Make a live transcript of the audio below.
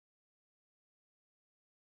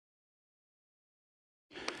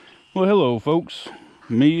Well, hello folks,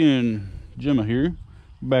 me and Gemma here,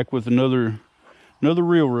 back with another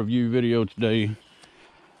reel review video today.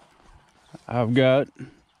 I've got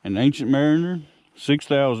an Ancient Mariner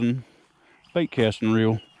 6000 bait casting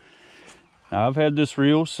reel. Now, I've had this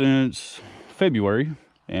reel since February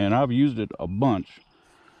and I've used it a bunch,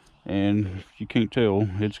 and if you can't tell,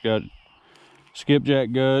 it's got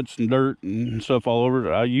skipjack guts and dirt and stuff all over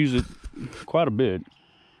it. I use it quite a bit,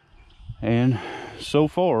 and so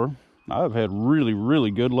far I've had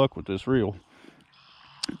really good luck with this reel.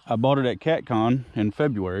 I bought it at CatCon in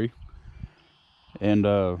February, and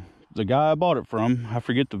the guy I bought it from, I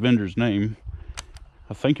forget the vendor's name.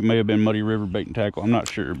 I think it may have been Muddy River Bait and Tackle. I'm not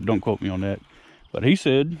sure, don't quote me on that. But he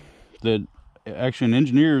said that actually an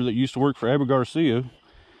engineer that used to work for Abu Garcia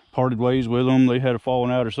parted ways with them. They had a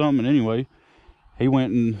falling out or something. And anyway, he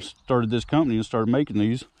went and started this company and started making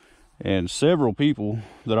these. And several people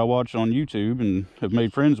that I watch on YouTube and have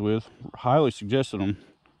made friends with highly suggested them.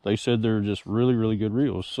 They said they're just really good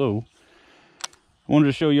reels. So I wanted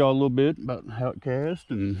to show y'all a little bit about how it cast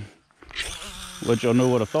and let y'all know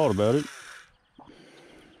what I thought about it.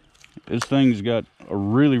 This thing's got a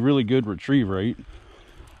really good retrieve rate.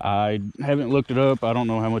 I haven't looked it up. I don't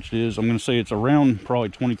know how much it is. I'm going to say it's around probably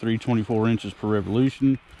 23-24 inches per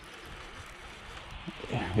revolution.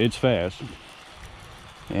 It's fast.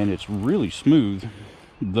 And it's really smooth.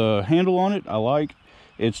 The handle on it I like.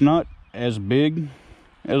 It's not as big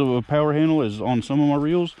as a power handle as on some of my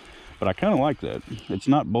reels, but I kind of like that. It's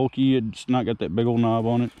not bulky, it's not got that big old knob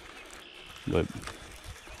on it, but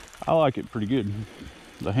I like it pretty good,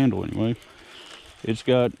 the handle anyway. It's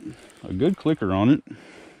got a good clicker on it.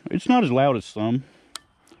 It's not as loud as some,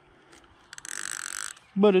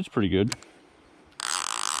 but it's pretty good.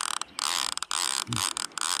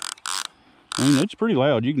 I mean, it's pretty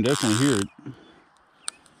loud. You can definitely hear it.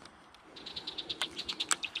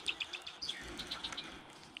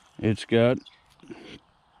 It's got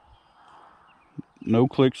no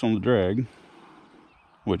clicks on the drag,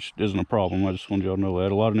 which isn't a problem. I just wanted y'all to know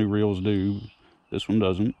that. A lot of new reels do. This one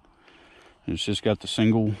doesn't. It's just got the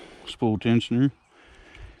single spool tensioner.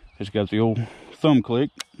 It's got the old thumb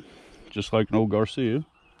click, just like an old Garcia.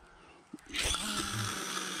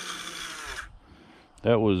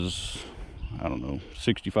 That was, I don't know,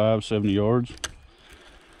 65, 70 yards.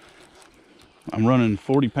 I'm running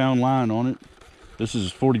 40-pound line on it. This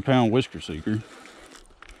is 40-pound Whisker Seeker.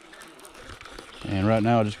 And right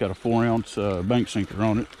now I just got a 4-ounce bank sinker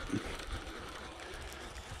on it.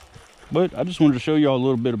 But I just wanted to show y'all a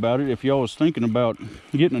little bit about it. If y'all was thinking about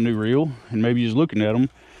getting a new reel and maybe just looking at them,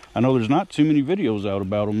 I know there's not too many videos out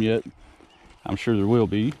about them yet. I'm sure there will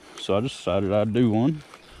be. So I just decided I'd do one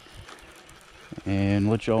and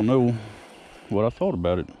let y'all know what I thought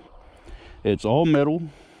about it. It's all metal.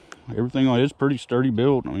 Everything on it is pretty sturdy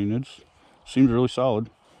built. I mean, it seems really solid.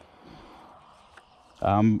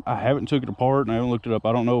 I haven't took it apart and I haven't looked it up.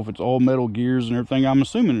 I don't know if it's all metal gears and everything. I'm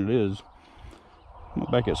assuming it is. I'm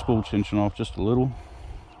gonna back that spool tension off just a little.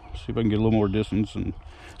 See if I can get a little more distance and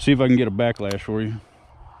see if I can get a backlash for you.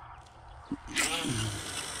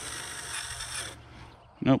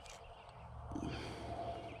 Nope.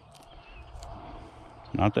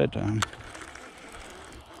 Not that time.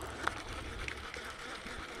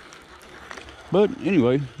 But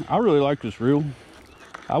anyway, I really like this reel.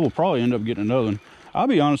 I will probably end up getting another one. I'll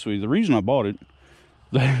be honest with you, the reason I bought it,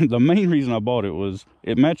 the main reason I bought it was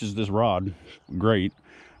it matches this rod great.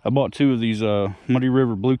 I bought 2 of these Muddy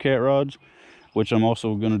River Blue Cat rods, which I'm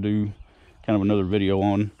also going to do kind of another video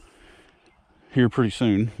on here pretty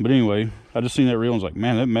soon. But anyway, I just seen that reel and was like,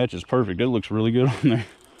 man, that matches perfect. It looks really good on there.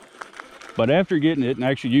 But after getting it and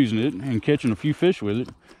actually using it and catching a few fish with it,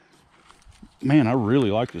 man, I really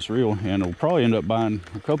like this reel, and I'll probably end up buying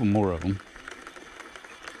a couple more of them.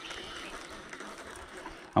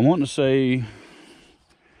 I'm wanting to say,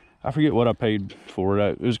 I forget what I paid for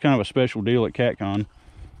it. It was kind of a special deal at CatCon.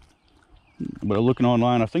 But looking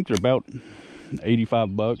online, I think they're about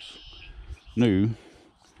 85 bucks new,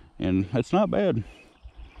 and that's not bad.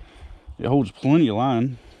 It holds plenty of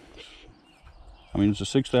line. I mean, it's a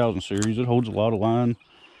 6000 series. It holds a lot of line.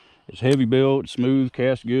 It's heavy built, smooth,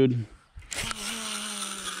 casts good.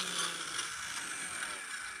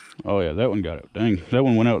 Oh yeah, that one got it. Dang, that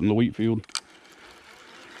one went out in the wheat field.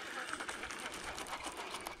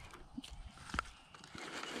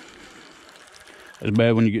 It's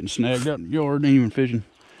bad when you're getting snagged out in the yard, ain't even fishing.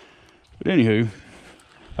 But anywho,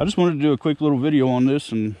 I just wanted to do a quick little video on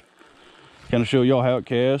this and kind of show y'all how it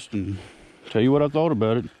cast and tell you what I thought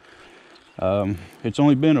about it. It's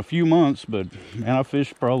only been a few months, but man, I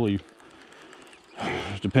fished probably,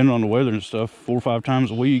 depending on the weather and stuff, 4 or 5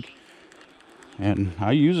 times a week. and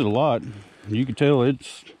I use it a lot. You can tell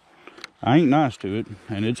I ain't nice to it,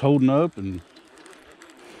 and it's holding up and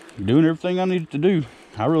doing everything I need it to do.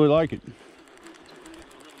 I really like it.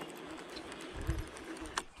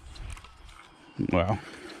 Wow.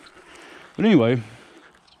 But anyway,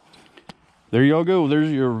 there y'all go.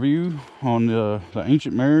 There's your review on the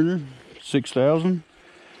Ancient Mariner 6000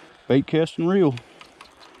 bait casting reel.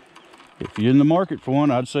 If you're in the market for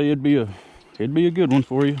one, I'd say it'd be a good one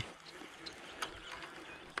for you.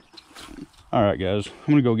 All right, guys,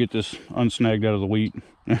 I'm gonna go get this unsnagged out of the wheat.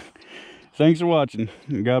 Thanks for watching,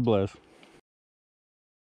 and God bless.